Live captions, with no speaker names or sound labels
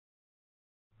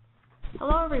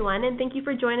Hello everyone, and thank you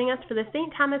for joining us for the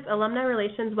St. Thomas Alumni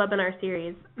Relations webinar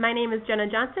series. My name is Jenna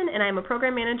Johnson, and I am a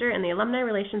Program Manager in the Alumni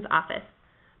Relations Office.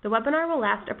 The webinar will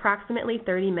last approximately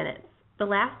 30 minutes. The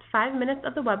last 5 minutes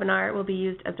of the webinar will be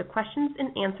used as a questions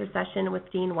and answer session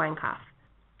with Dean Weinkauf.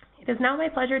 It is now my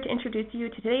pleasure to introduce you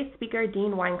to today's speaker,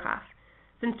 Dean Weinkauf.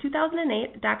 Since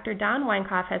 2008, Dr. Don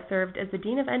Weinkauf has served as the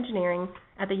Dean of Engineering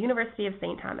at the University of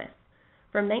St. Thomas.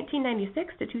 From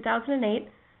 1996 to 2008,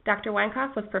 Dr.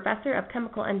 Weinkauf was Professor of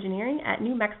Chemical Engineering at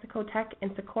New Mexico Tech in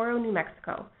Socorro, New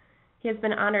Mexico. He has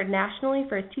been honored nationally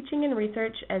for his teaching and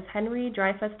research as Henry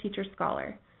Dreyfuss Teacher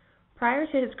Scholar. Prior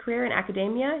to his career in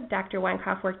academia, Dr.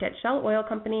 Weinkauf worked at Shell Oil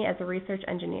Company as a research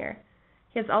engineer.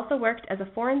 He has also worked as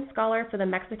a foreign scholar for the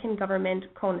Mexican government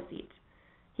CONACYT.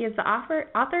 He is the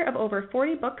author of over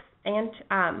 40 books and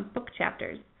book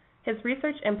chapters. His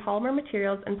research in polymer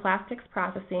materials and plastics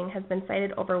processing has been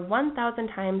cited over 1,000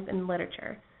 times in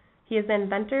literature. He is the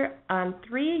inventor on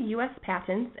 3 U.S.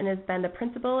 patents and has been the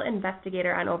principal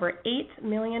investigator on over $8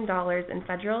 million in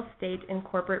federal, state, and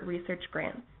corporate research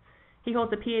grants. He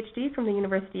holds a Ph.D. from the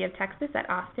University of Texas at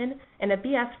Austin and a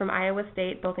B.S. from Iowa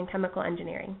State, both in chemical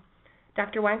engineering.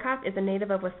 Dr. Weinkauf is a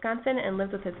native of Wisconsin and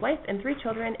lives with his wife and 3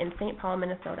 children in St. Paul,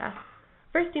 Minnesota.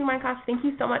 First, Dean Weinkauf, thank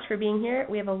you so much for being here.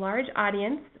 We have a large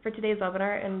audience for today's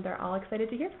webinar, and they're all excited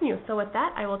to hear from you. So with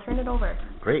that, I will turn it over.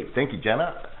 Great. Thank you,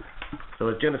 Jenna. So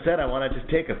as Jenna said, I want to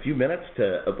just take a few minutes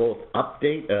to both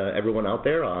update everyone out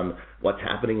there on what's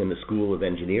happening in the School of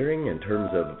Engineering in terms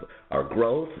of our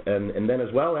growth, and then as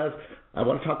well as I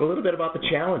want to talk a little bit about the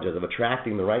challenges of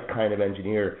attracting the right kind of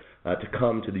engineer to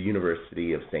come to the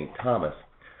University of St. Thomas.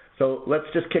 So let's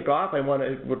just kick off. Don't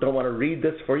want to read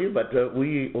this for you, but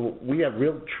we have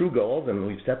real true goals, and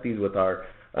we've set these with our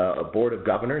Board of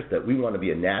Governors that we want to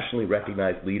be a nationally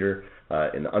recognized leader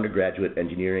in the undergraduate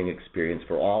engineering experience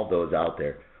for all those out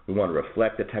there. We want to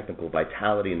reflect the technical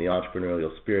vitality and the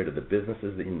entrepreneurial spirit of the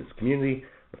businesses in this community.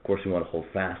 Of course, we want to hold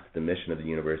fast to the mission of the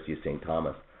University of St.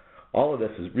 Thomas. All of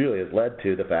this has led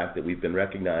to the fact that we've been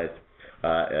recognized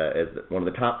as one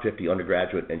of the top 50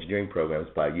 undergraduate engineering programs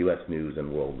by U.S. News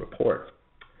and World Report.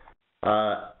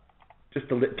 Just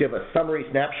to give a summary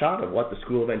snapshot of what the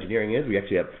School of Engineering is, we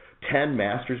actually have 10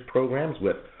 master's programs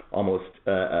with almost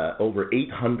over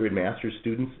 800 master's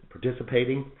students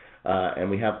participating, and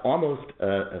we have almost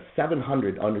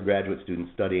 700 undergraduate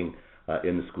students studying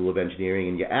in the School of Engineering.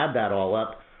 And you add that all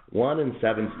up, 1 in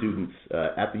 7 students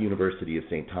at the University of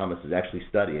St. Thomas is actually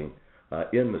studying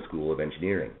in the School of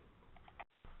Engineering.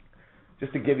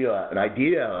 Just to give you an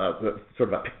idea,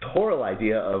 sort of a pictorial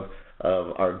idea of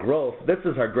our growth, this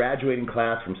is our graduating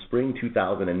class from spring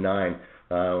 2009.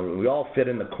 We all fit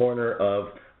in the corner of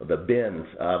the bins.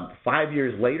 5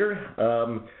 years later,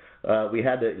 we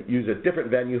had to use a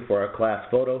different venue for our class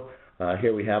photo.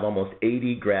 Here we have almost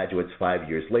 80 graduates 5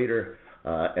 years later.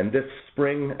 And this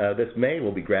spring, this May,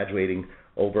 we'll be graduating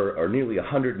nearly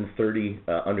 130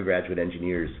 undergraduate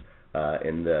engineers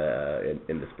in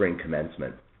the spring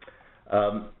commencement.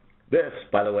 This,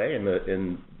 by the way,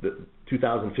 in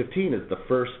 2015 is the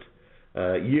first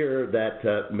year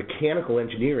that mechanical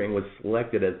engineering was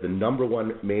selected as the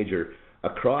 #1 major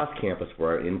across campus for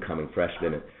our incoming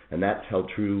freshmen, and that's held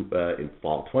true in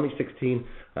fall 2016,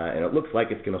 and it looks like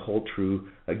it's going to hold true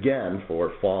again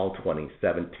for fall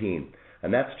 2017.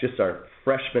 And that's just our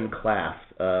freshman class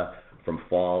from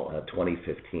fall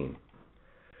 2015.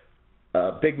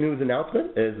 Big news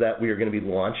announcement is that we are going to be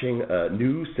launching a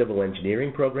new civil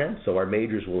engineering program, so our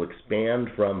majors will expand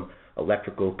from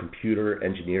electrical, computer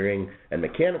engineering, and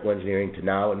mechanical engineering to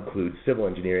now include civil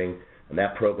engineering, and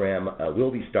that program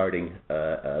will be starting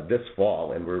this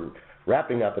fall, and we're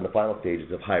wrapping up in the final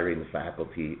stages of hiring the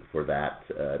faculty for that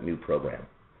new program.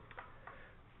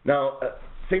 Now,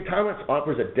 St. Thomas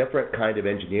offers a different kind of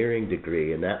engineering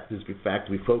degree, and that is the fact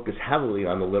we focus heavily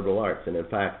on the liberal arts, and in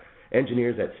fact,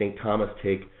 engineers at St. Thomas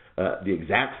take the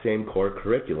exact same core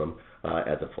curriculum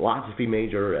as a philosophy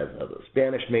major, as a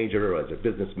Spanish major, or as a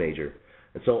business major.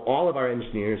 And so all of our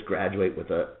engineers graduate with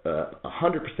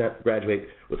 100% graduate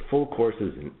with full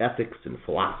courses in ethics and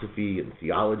philosophy and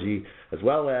theology, as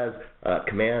well as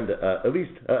at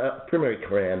least a primary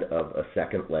command of a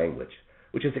second language,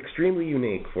 which is extremely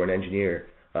unique for an engineer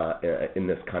in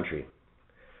this country.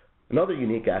 Another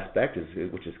unique aspect,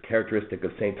 which is characteristic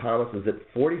of St. Thomas, is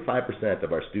that 45%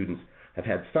 of our students have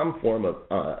had some form of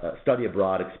study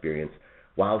abroad experience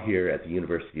while here at the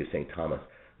University of St. Thomas.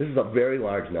 This is a very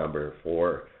large number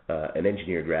for an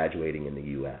engineer graduating in the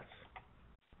U.S.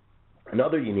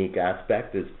 Another unique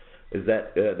aspect is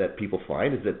that people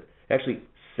find is that actually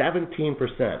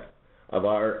 17% of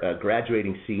our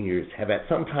graduating seniors have at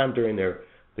some time during their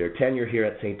tenure here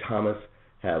at St. Thomas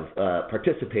have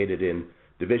participated in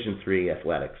Division III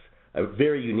athletics. A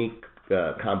very unique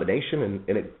combination,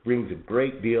 and it brings a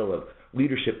great deal of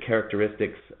leadership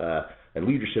characteristics and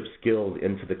leadership skills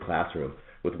into the classroom,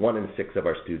 with 1 in 6 of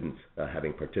our students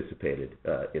having participated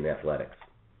in athletics.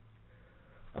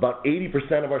 About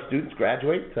 80% of our students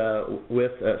graduate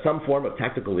with some form of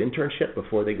technical internship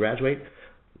before they graduate.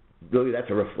 Really, that's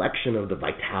a reflection of the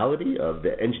vitality of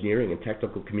the engineering and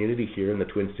technical community here in the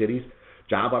Twin Cities.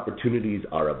 Job opportunities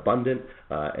are abundant,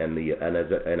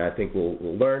 and I think we'll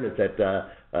learn is that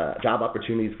job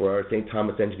opportunities for our St.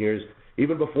 Thomas engineers,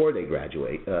 even before they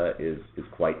graduate, is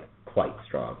quite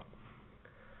strong.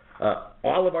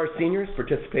 All of our seniors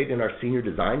participate in our Senior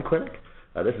Design Clinic.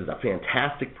 This is a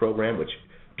fantastic program which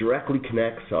directly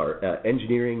connects our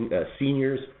engineering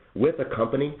seniors with a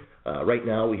company. Right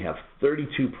now we have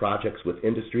 32 projects with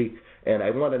industry, and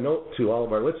I want to note to all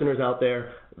of our listeners out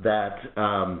there that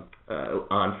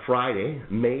on Friday,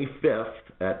 May 5th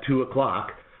at 2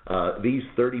 o'clock, these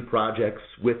 30 projects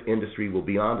with industry will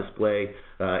be on display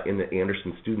in the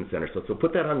Anderson Student Center. So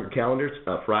put that on your calendars,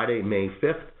 Friday, May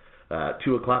 5th,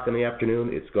 2 o'clock in the afternoon.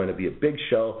 It's going to be a big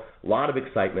show, a lot of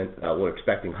excitement. We're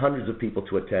expecting hundreds of people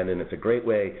to attend, and it's a great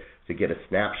way to get a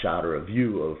snapshot or a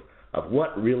view of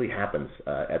what really happens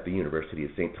at the University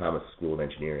of St. Thomas School of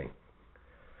Engineering.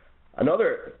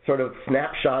 Another sort of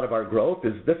snapshot of our growth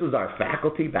is this is our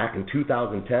faculty back in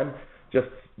 2010, just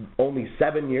only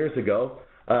 7 years ago.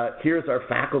 Here's our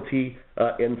faculty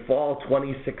in fall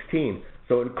 2016.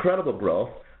 So incredible growth,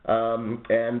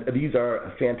 and these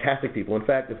are fantastic people. In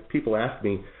fact, if people ask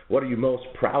me, what are you most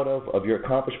proud of your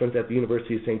accomplishments at the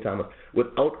University of St. Thomas,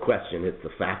 without question, it's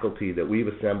the faculty that we've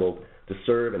assembled to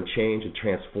serve and change and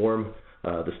transform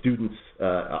the students,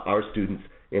 our students,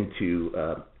 into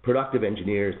productive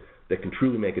engineers that can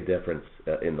truly make a difference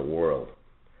in the world.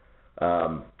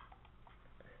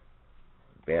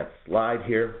 Advanced slide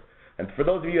here. And for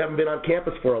those of you who haven't been on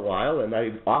campus for a while, and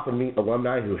I often meet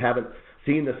alumni who haven't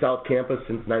seen the South Campus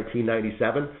since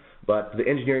 1997, but the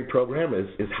engineering program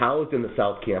is housed in the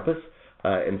South Campus.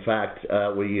 In fact,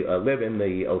 we live in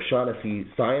the O'Shaughnessy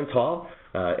Science Hall,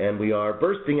 and we are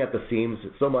bursting at the seams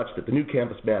so much that the new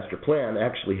campus master plan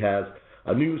actually has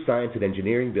a new science and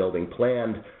engineering building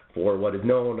planned for what is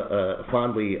known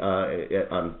fondly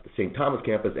on the St. Thomas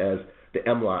campus as the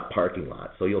M-Lot parking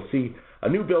lot. So you'll see a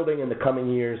new building in the coming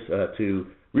years to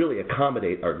really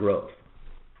accommodate our growth.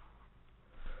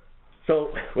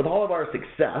 So with all of our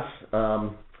success,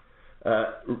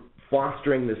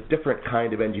 fostering this different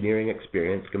kind of engineering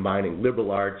experience, combining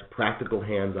liberal arts, practical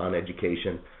hands-on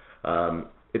education,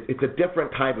 it's a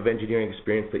different type of engineering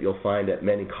experience that you'll find at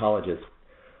many colleges.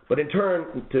 But in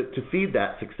turn, to feed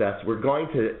that success, we're going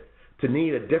to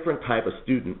need a different type of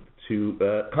student to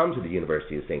come to the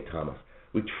University of St. Thomas.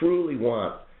 We truly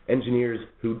want engineers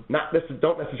who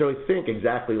don't necessarily think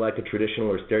exactly like a traditional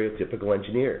or stereotypical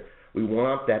engineer. We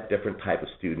want that different type of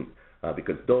student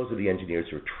because those are the engineers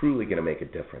who are truly going to make a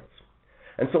difference.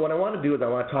 And so what I want to do is I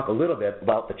want to talk a little bit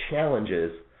about the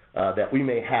challenges that we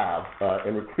may have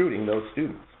in recruiting those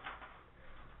students.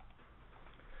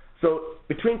 So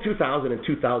between 2000 and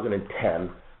 2010,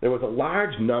 there was a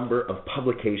large number of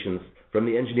publications from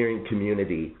the engineering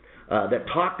community that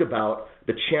talked about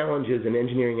the challenges in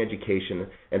engineering education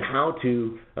and how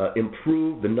to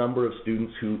improve the number of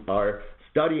students who are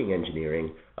studying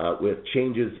engineering with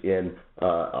changes in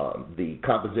the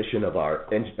composition of our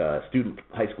student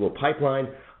high school pipeline.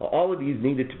 All of these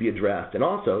needed to be addressed, and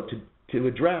also to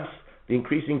address the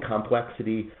increasing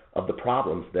complexity of the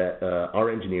problems that our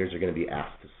engineers are going to be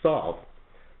asked to solve.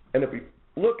 And if we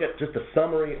look at just a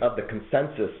summary of the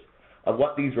consensus of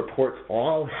what these reports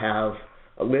all have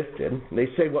listed, they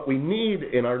say what we need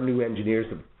in our new engineers,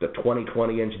 the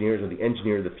 2020 engineers or the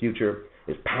engineer of the future,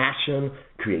 is passion,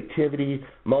 creativity,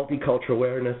 multicultural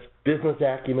awareness, business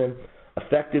acumen,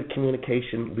 effective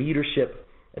communication, leadership,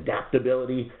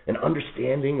 adaptability, and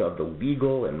understanding of the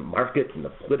legal and market and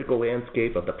the political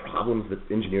landscape of the problems that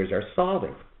engineers are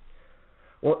solving.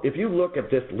 Well, if you look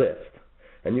at this list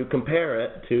and you compare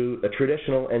it to a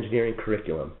traditional engineering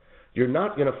curriculum, you're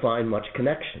not going to find much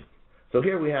connection. So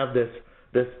here we have this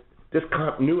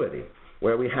discontinuity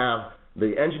where we have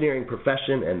the engineering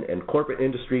profession and corporate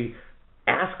industry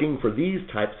asking for these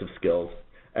types of skills,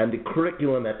 and the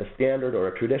curriculum at the standard or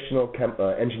a traditional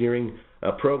engineering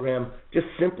program just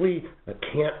simply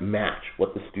can't match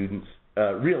what the students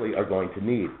really are going to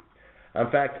need. In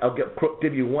fact, I'll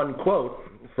give you one quote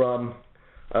from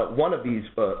one of these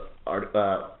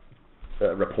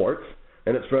reports,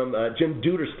 and it's from Jim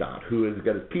Duderstadt, who has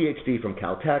got his PhD from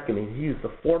Caltech, and he's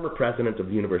the former president of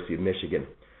the University of Michigan.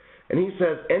 And he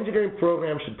says, engineering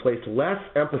programs should place less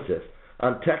emphasis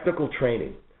on technical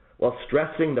training while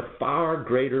stressing the far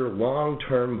greater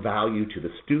long-term value to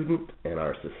the student and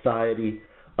our society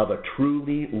of a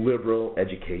truly liberal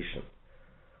education.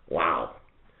 Wow,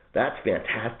 that's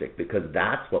fantastic, because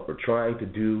that's what we're trying to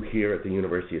do here at the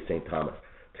University of St. Thomas,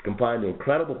 to combine the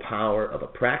incredible power of a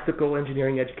practical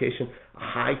engineering education, a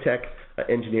high-tech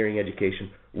engineering education,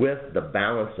 with the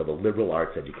balance of a liberal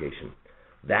arts education.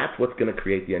 That's what's going to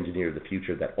create the engineer of the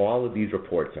future that all of these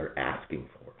reports are asking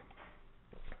for.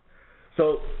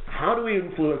 So how do we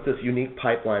influence this unique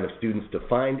pipeline of students to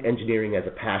find engineering as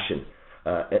a passion,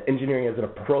 engineering as an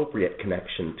appropriate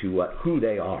connection to who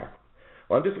they are?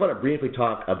 Well, I just want to briefly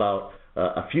talk about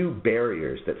a few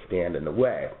barriers that stand in the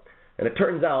way. And it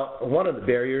turns out one of the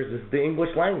barriers is the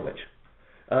English language.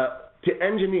 To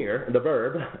engineer, the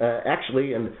verb,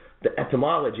 actually, and the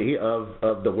etymology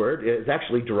of the word is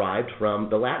actually derived from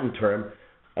the Latin term,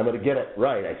 I'm going to get it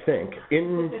right, I think,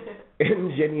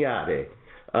 ingeniare.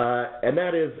 And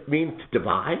that means to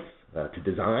devise, to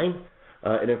design.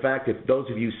 And in fact, if those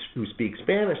of you who speak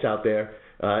Spanish out there,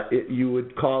 you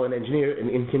would call an engineer an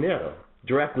ingeniero,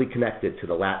 directly connected to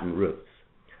the Latin roots.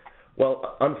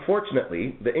 Well,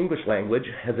 unfortunately, the English language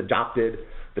has adopted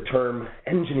the term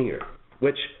engineer,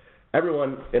 which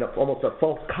everyone, in almost a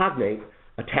false cognate,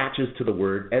 attaches to the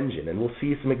word engine, and we'll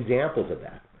see some examples of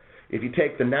that. If you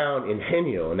take the noun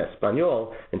ingenio in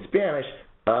Espanol, in Spanish,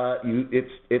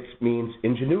 it means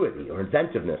ingenuity or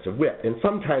inventiveness or wit, and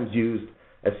sometimes used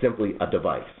as simply a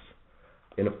device.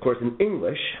 And of course, in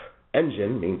English,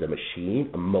 engine means a machine,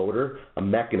 a motor, a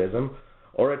mechanism,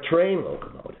 or a train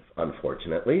locomotive,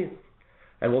 unfortunately.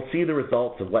 And we'll see the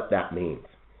results of what that means.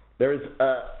 There is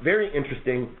a very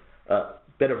interesting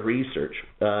bit of research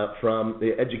from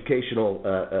the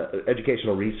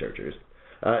educational researchers.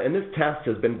 And this test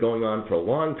has been going on for a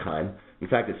long time. In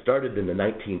fact, it started in the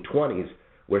 1920s,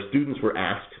 where students were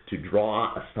asked to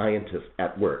draw a scientist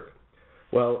at work.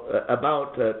 Well,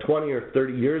 about 20 or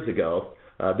 30 years ago,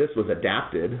 this was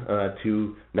adapted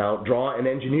to now draw an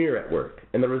engineer at work.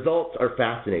 And the results are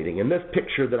fascinating. And this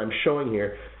picture that I'm showing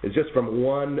here is just from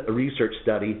one research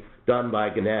study done by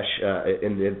Ganesh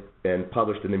and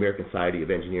published in the American Society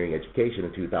of Engineering Education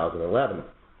in 2011,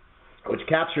 which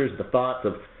captures the thoughts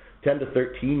of 10 to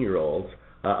 13-year-olds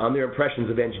on their impressions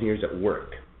of engineers at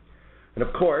work. And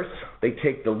of course, they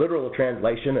take the literal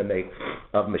translation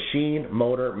of machine,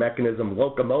 motor, mechanism,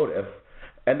 locomotive,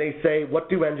 and they say, what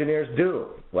do engineers do?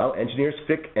 Well, engineers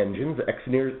fix engines,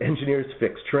 engineers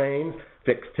fix trains,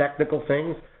 fix technical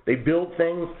things. They build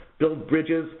things, build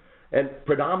bridges, and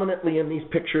predominantly in these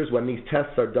pictures, when these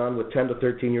tests are done with 10 to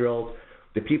 13-year-olds,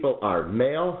 the people are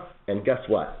male, and guess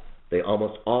what? They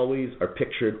almost always are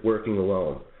pictured working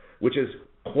alone, which is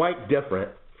quite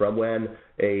different from when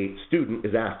a student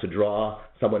is asked to draw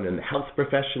someone in the health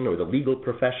profession or the legal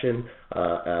profession.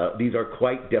 These are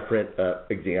quite different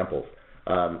examples.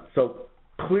 So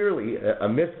clearly, a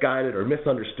misguided or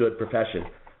misunderstood profession,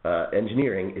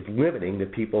 engineering, is limiting the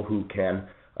people who can,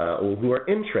 or who are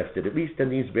interested, at least in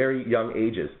these very young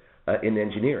ages, in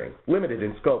engineering, limited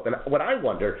in scope. And what I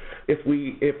wonder, if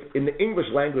in the English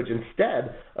language,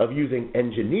 instead of using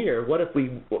engineer, what if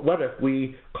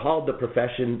we called the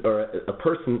profession or a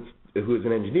person who is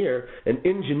an engineer an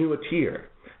ingenuiteur?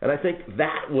 And I think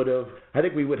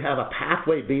we would have a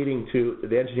pathway leading to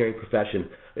the engineering profession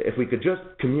if we could just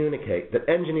communicate that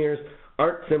engineers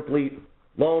aren't simply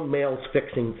lone males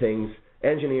fixing things.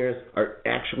 Engineers are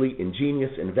actually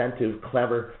ingenious, inventive,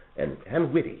 clever,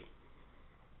 and witty.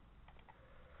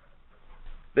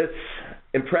 This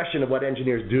impression of what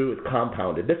engineers do is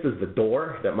compounded. This is the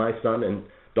door that my son and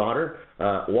daughter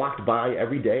walked by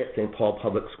every day at St. Paul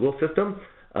Public School System,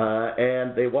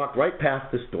 and they walked right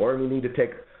past this door, and we need to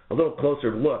take a little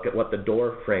closer look at what the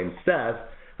door frame says,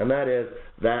 and that is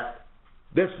that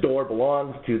this door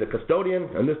belongs to the custodian,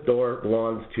 and this door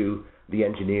belongs to the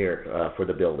engineer for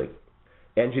the building.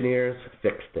 Engineers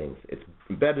fix things. It's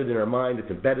embedded in our mind, it's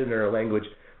embedded in our language,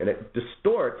 and it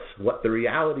distorts what the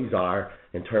realities are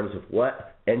in terms of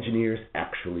what engineers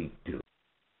actually do.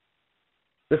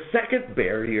 The second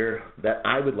barrier that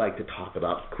I would like to talk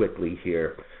about quickly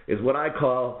here is what I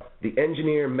call the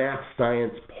engineer math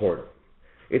science portal.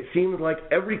 It seems like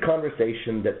every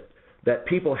conversation that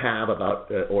people have about,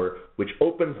 or which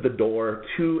opens the door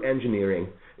to engineering,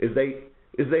 is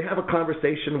they have a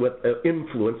conversation with an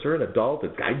influencer, an adult, a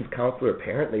guidance counselor, a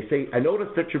parent, and they say, I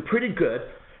noticed that you're pretty good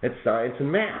at science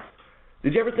and math.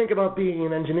 Did you ever think about being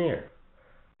an engineer?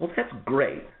 Well, that's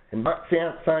great. And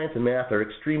science and math are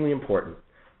extremely important,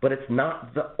 but it's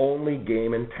not the only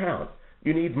game in town.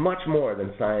 You need much more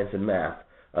than science and math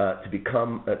to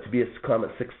become a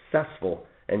successful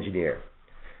engineer.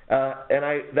 And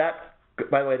that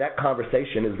by the way, that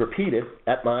conversation is repeated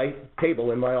at my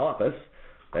table in my office,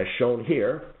 as shown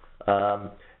here.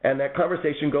 And that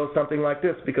conversation goes something like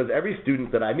this, because every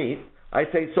student that I meet, I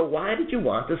say, so why did you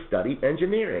want to study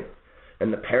engineering?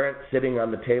 And the parent sitting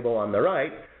on the table on the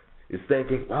right is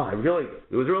thinking, wow, it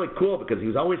was really cool because he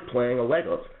was always playing with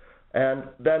Legos. And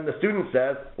then the student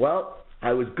says, well,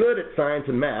 I was good at science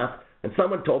and math, and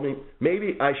someone told me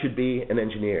maybe I should be an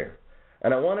engineer.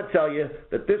 And I want to tell you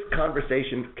that this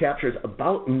conversation captures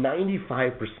about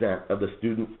 95% of the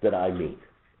students that I meet.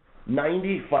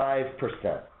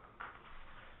 95%.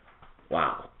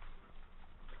 Wow.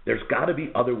 There's got to be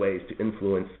other ways to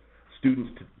influence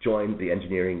students to join the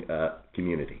engineering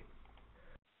community.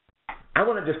 I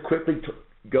want to just quickly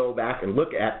go back and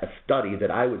look at a study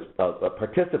that I was a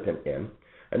participant in,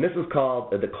 and this is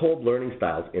called the Cold Learning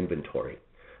Styles Inventory.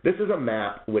 This is a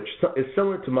map which is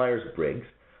similar to Myers-Briggs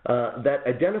that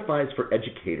identifies for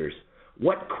educators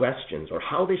what questions or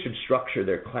how they should structure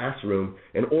their classroom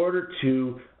in order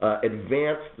to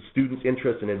advance the students'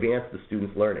 interest and advance the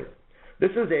students' learning.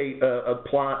 This is a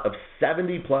plot of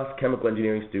 70-plus chemical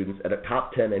engineering students at a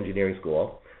top 10 engineering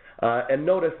school. And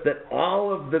notice that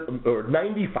or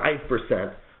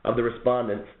 95% of the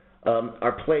respondents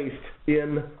are placed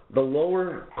in the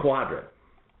lower quadrant.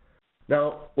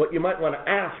 Now, what you might want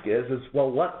to ask is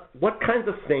well, what kinds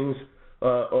of things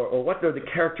or what are the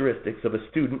characteristics of a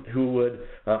student who would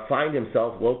find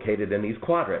himself located in these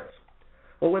quadrants?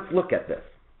 Well, let's look at this.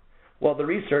 Well, the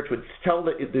research would tell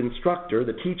the instructor,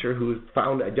 the teacher who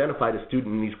identified a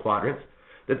student in these quadrants,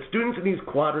 that students in these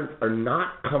quadrants are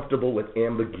not comfortable with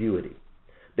ambiguity.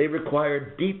 They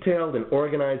require detailed and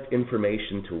organized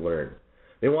information to learn.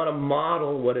 They want to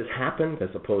model what has happened as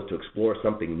opposed to explore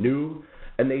something new,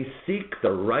 and they seek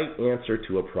the right answer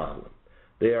to a problem.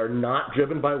 They are not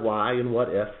driven by why and what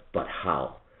if, but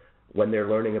how, when they're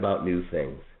learning about new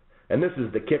things. And this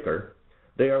is the kicker.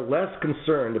 They are less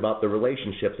concerned about the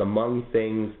relationships among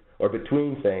things or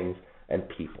between things and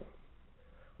people.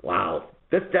 Wow.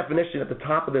 This definition at the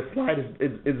top of this slide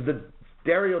is the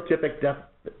stereotypic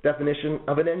definition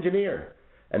of an engineer.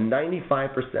 And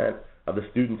 95% of the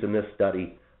students in this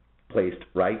study placed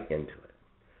right into it.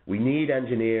 We need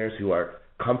engineers who are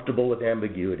comfortable with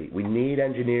ambiguity. We need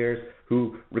engineers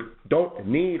who don't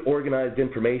need organized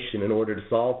information in order to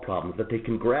solve problems, that they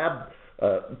can grab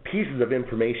pieces of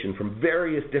information from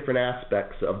various different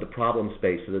aspects of the problem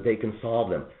space so that they can solve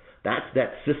them. That's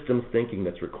that systems thinking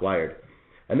that's required.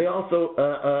 And they also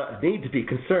need to be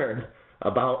concerned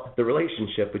about the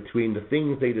relationship between the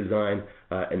things they design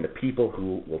and the people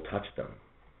who will touch them.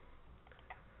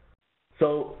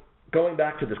 So going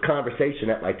back to this conversation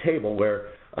at my table where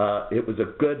I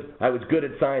was good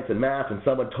at science and math and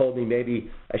someone told me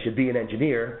maybe I should be an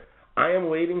engineer, I am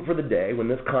waiting for the day when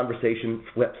this conversation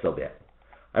flips a bit.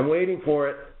 I'm waiting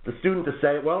for the student to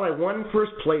say, well, I won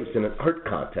first place in an art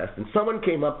contest, and someone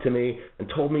came up to me and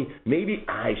told me maybe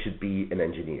I should be an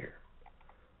engineer.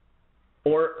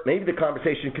 Or maybe the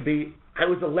conversation could be, I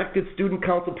was elected student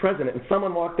council president, and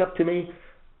someone walked up to me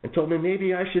and told me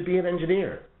maybe I should be an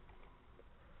engineer.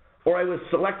 Or I was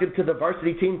selected to the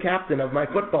varsity team captain of my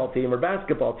football team or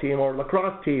basketball team or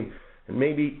lacrosse team, and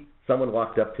maybe someone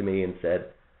walked up to me and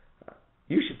said,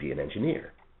 you should be an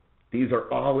engineer. These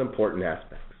are all important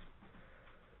aspects.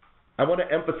 I want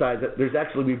to emphasize that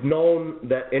we've known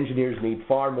that engineers need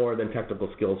far more than technical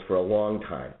skills for a long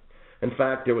time. In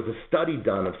fact, there was a study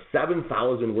done of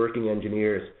 7,000 working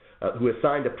engineers who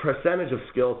assigned a percentage of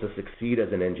skills to succeed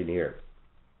as an engineer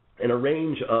in a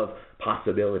range of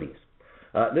possibilities.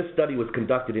 This study was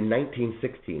conducted in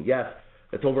 1916. Yes,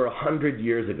 that's over 100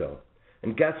 years ago.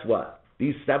 And guess what?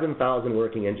 These 7,000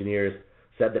 working engineers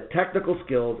said that technical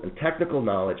skills and technical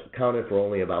knowledge accounted for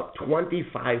only about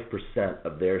 25%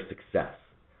 of their success.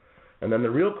 And then the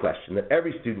real question that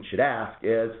every student should ask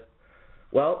is,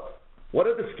 well, what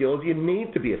are the skills you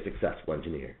need to be a successful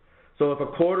engineer? So if a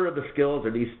quarter of the skills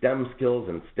are these STEM skills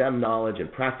and STEM knowledge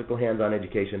and practical hands-on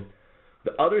education,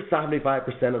 the other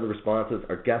 75% of the responses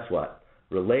are, guess what?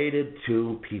 Related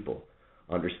to people,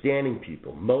 understanding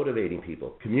people, motivating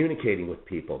people, communicating with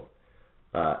people.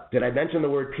 Did I mention the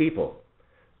word people?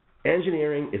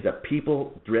 Engineering is a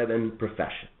people-driven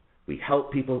profession. We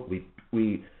help people,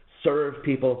 we serve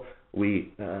people,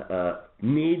 we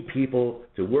need people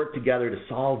to work together to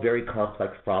solve very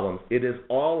complex problems. It is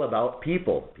all about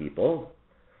people.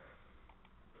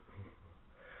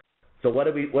 So what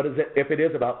is it? If it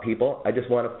is about people, I just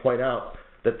want to point out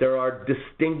that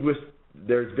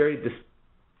there's very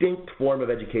distinct form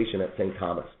of education at St.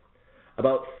 Thomas.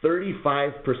 About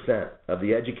 35% of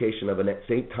the education of a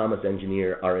St. Thomas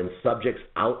engineer are in subjects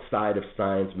outside of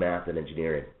science, math, and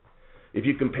engineering. If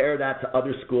you compare that to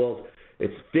other schools,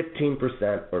 it's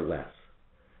 15% or less.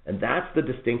 And that's the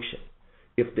distinction.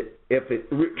 If it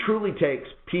truly takes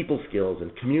people skills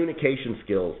and communication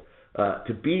skills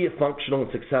to be a functional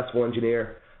and successful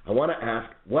engineer, I want to ask,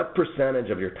 what percentage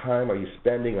of your time are you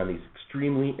spending on these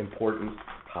extremely important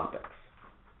topics?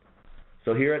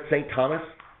 So here at St. Thomas,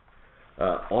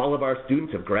 all of our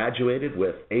students have graduated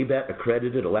with ABET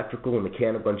accredited electrical and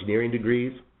mechanical engineering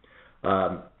degrees.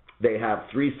 They have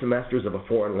 3 semesters of a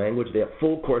foreign language. They have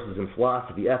full courses in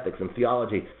philosophy, ethics, and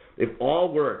theology. They've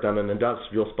all worked on an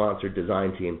industrial-sponsored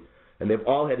design team, and they've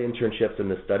all had internships in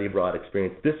the study abroad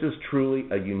experience. This is truly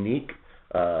a unique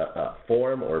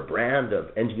form or brand of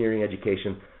engineering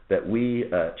education that we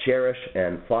cherish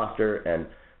and foster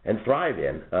and thrive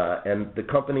in. And the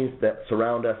companies that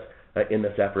surround us in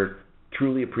this effort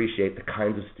truly appreciate the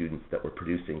kinds of students that we're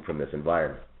producing from this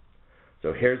environment.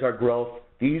 So here's our growth.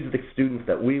 These are the students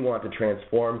that we want to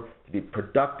transform to be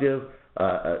productive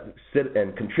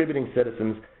and contributing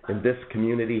citizens in this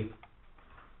community.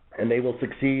 And they will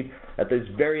succeed at these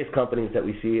various companies that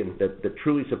we see and that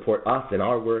truly support us in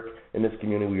our work in this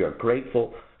community. We are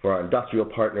grateful for our industrial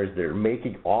partners that are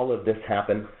making all of this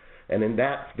happen. And in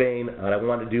that vein, what I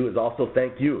want to do is also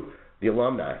thank you, the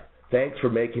alumni. Thanks for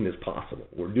making this possible.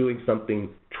 We're doing something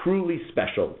truly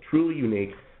special, truly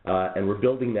unique, and we're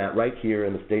building that right here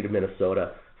in the state of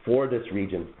Minnesota for this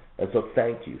region. And so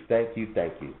thank you, thank you,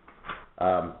 thank you.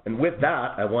 And with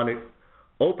that, I want to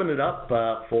open it up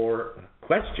for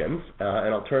questions,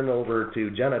 and I'll turn it over to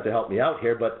Jenna to help me out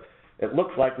here, but it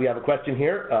looks like we have a question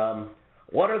here.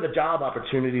 What are the job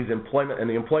opportunities and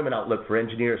the employment outlook for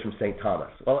engineers from St.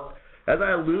 Thomas? Well, as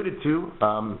I alluded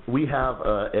to, we have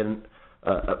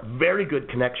very good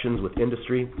connections with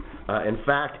industry. In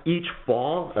fact, each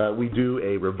fall we do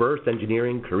a reverse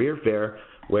engineering career fair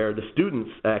where the students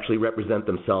actually represent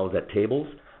themselves at tables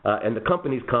and the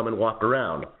companies come and walk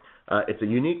around. It's a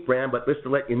unique brand, but just to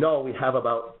let you know, we have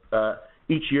about,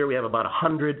 each year we have about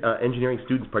 100 engineering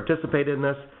students participate in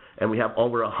this, and we have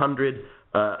over 100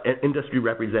 industry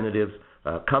representatives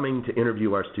coming to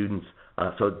interview our students.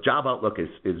 So job outlook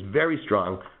is very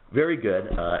strong, very good.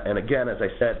 And again, as I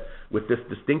said, with this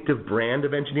distinctive brand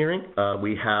of engineering,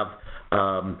 we have,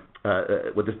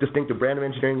 with this distinctive brand of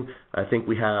engineering, I think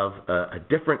we have a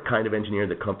different kind of engineer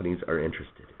that companies are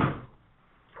interested in.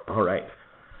 All right.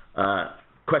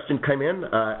 Question came in.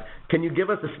 Can you give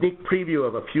us a sneak preview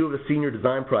of a few of the senior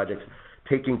design projects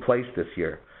taking place this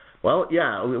year? Well,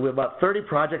 yeah, we have about 30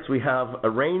 projects. We have a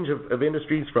range of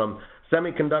industries from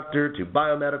semiconductor to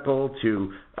biomedical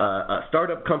to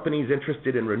startup companies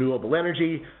interested in renewable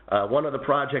energy. One of the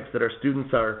projects that our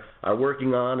students are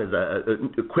working on is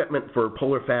equipment for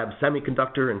polar fab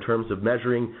semiconductor in terms of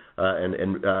measuring,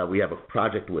 and we have a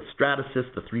project with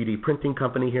Stratasys, the 3D printing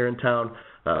company here in town.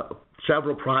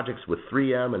 Several projects with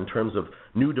 3M in terms of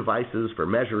new devices for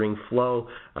measuring flow.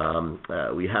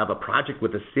 We have a project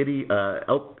with the city,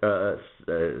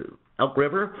 Elk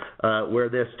River, where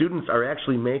the students are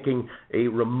actually making a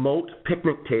remote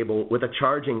picnic table with a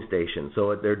charging station.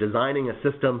 So they're designing a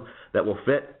system that will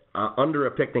fit under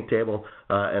a picnic table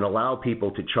and allow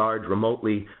people to charge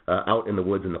remotely out in the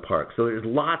woods in the park. So there's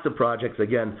lots of projects.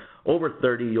 Again, over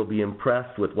 30, you'll be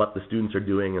impressed with what the students are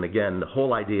doing. And again, the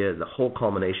whole idea, the whole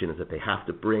culmination is that they have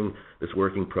to bring this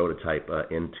working prototype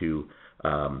to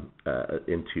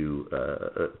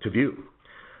view.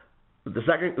 The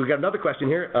second, we got another question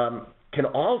here. Can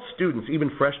all students,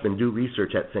 even freshmen, do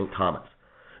research at St. Thomas?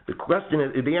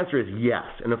 The answer is yes.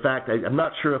 And in fact, I'm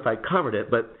not sure if I covered it,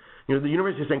 but you know, the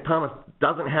University of St. Thomas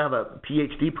doesn't have a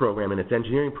PhD program in its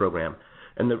engineering program.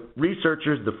 And the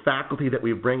researchers, the faculty that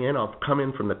we bring in, all come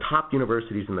in from the top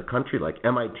universities in the country, like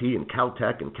MIT and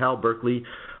Caltech and Cal Berkeley,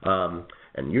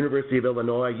 and University of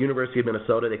Illinois, University of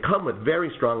Minnesota. They come with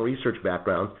very strong research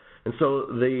backgrounds. And so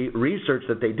the research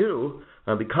that they do,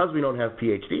 because we don't have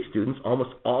PhD students,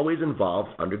 almost always involves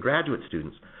undergraduate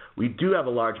students. We do have a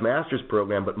large master's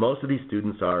program, but most of these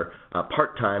students are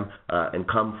part-time and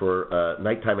come for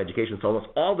nighttime education. So almost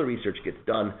all the research gets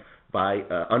done by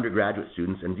undergraduate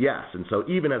students. And yes, and so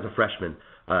even as a freshman,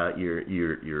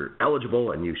 you're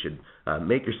eligible, and you should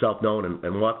make yourself known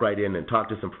and walk right in and talk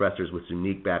to some professors with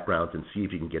unique backgrounds and see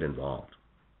if you can get involved.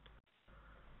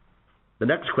 The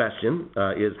next question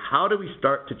is, how do we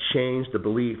start to change the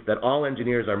belief that all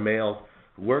engineers are males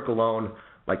who work alone,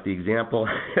 like the example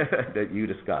that you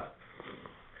discussed?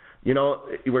 You know,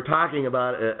 we're talking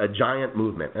about a giant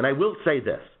movement. And I will say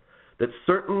this, that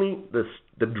certainly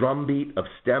the drumbeat of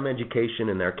STEM education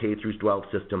in their K through 12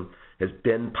 system has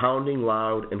been pounding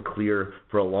loud and clear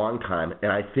for a long time.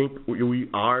 And I think we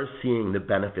are seeing the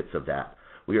benefits of that.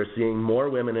 We are seeing more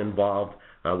women involved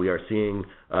We are seeing,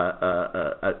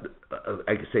 I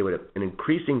could say, an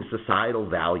increasing societal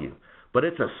value. But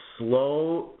it's a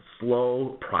slow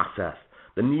process.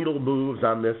 The needle moves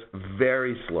on this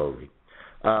very slowly.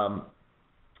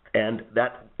 And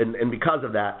because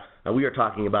of that, we are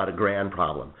talking about a grand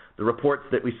problem. The reports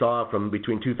that we saw from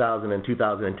between 2000 and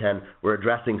 2010 were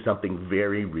addressing something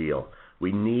very real.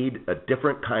 We need a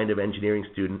different kind of engineering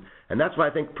student, and that's why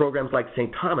I think programs like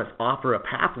St. Thomas offer a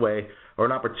pathway or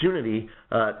an opportunity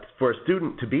for a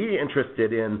student to be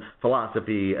interested in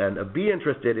philosophy and be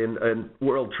interested in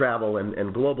world travel and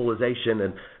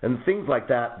globalization and things like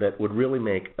that would really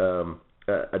make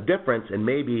a difference and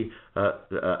maybe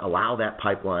allow that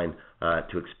pipeline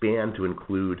to expand to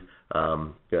include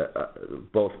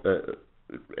both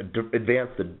advance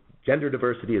the gender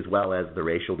diversity as well as the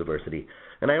racial diversity.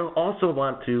 And I also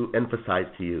want to emphasize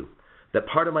to you that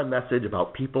part of my message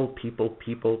about people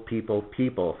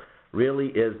really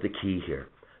is the key here.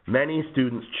 Many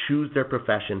students choose their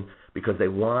profession because they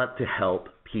want to help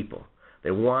people.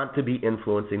 They want to be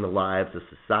influencing the lives of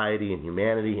society and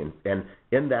humanity, and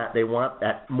in that they want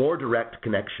that more direct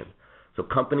connection. So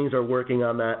companies are working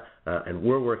on that, and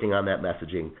we're working on that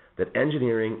messaging, that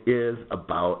engineering is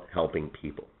about helping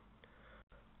people.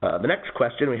 The next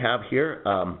question we have here,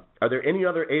 are there any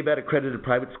other ABET accredited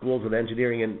private schools of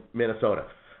engineering in Minnesota?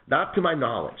 Not to my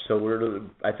knowledge. So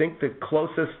I think the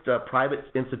closest private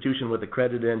institution with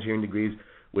accredited engineering degrees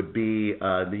would be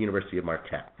the University of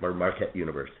Marquette, or Marquette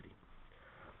University.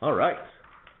 All right.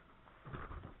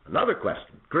 Another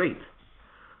question. Great.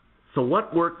 So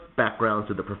what work backgrounds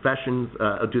do the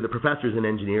professors in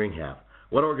engineering have?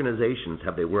 What organizations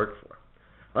have they worked for?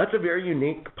 Well, that's a very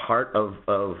unique part of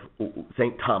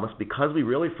St. Thomas because we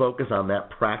really focus on that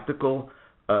practical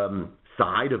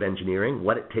side of engineering,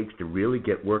 what it takes to really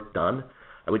get work done.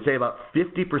 I would say about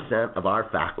 50% of our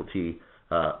faculty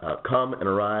come and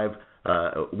arrive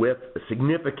with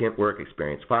significant work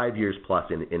experience, 5 years plus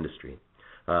in industry.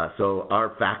 So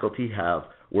our faculty have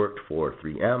worked for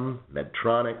 3M,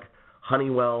 Medtronic,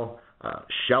 Honeywell,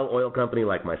 Shell Oil Company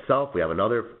like myself. We have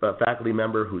another faculty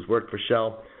member who's worked for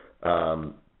Shell.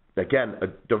 Again, a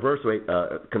diverse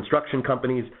construction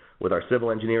companies with our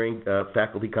civil engineering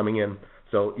faculty coming in.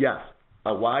 So yes,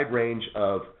 a wide range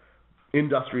of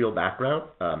industrial background,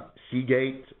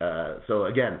 Seagate. So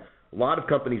again, a lot of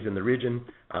companies in the region,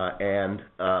 and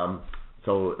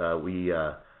so we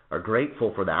are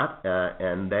grateful for that,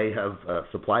 and they have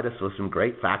supplied us with some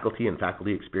great faculty and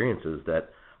faculty experiences that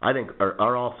I think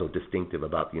are also distinctive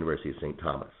about the University of St.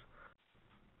 Thomas.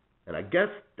 And I guess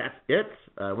that's it.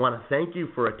 I want to thank you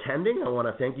for attending. I want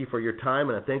to thank you for your time,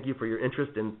 and I thank you for your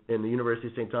interest in the University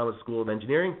of St. Thomas School of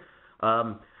Engineering.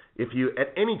 If you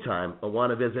at any time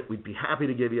want to visit, we'd be happy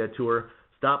to give you a tour.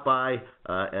 Stop by,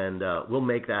 and we'll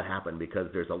make that happen because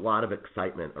there's a lot of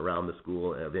excitement around the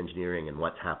School of Engineering and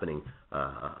what's happening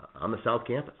on the South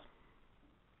Campus.